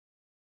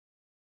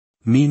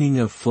Meaning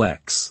of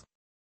flex.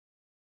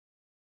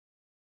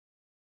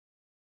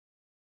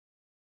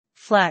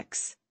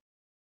 Flex.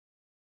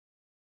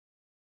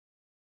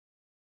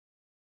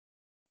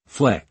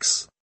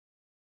 Flex.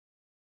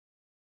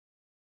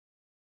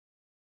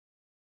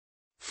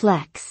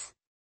 Flex.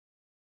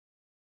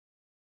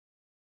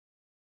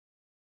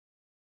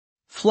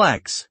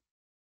 Flex.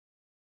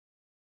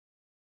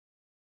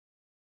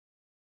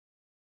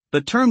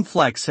 The term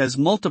flex has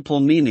multiple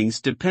meanings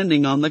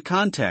depending on the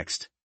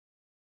context.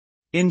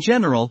 In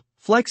general,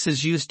 flex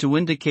is used to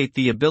indicate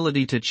the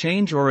ability to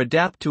change or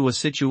adapt to a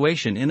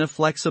situation in a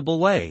flexible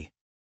way.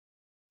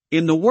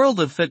 In the world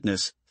of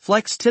fitness,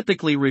 flex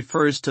typically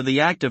refers to the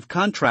act of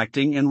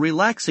contracting and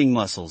relaxing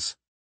muscles.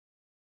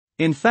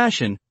 In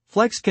fashion,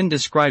 flex can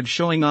describe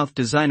showing off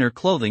designer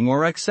clothing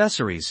or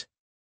accessories.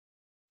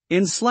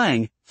 In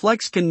slang,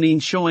 flex can mean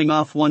showing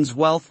off one's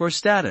wealth or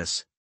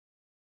status.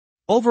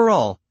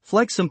 Overall,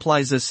 flex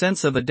implies a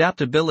sense of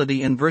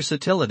adaptability and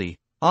versatility,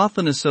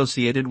 often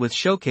associated with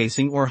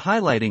showcasing or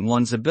highlighting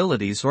one's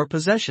abilities or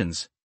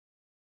possessions.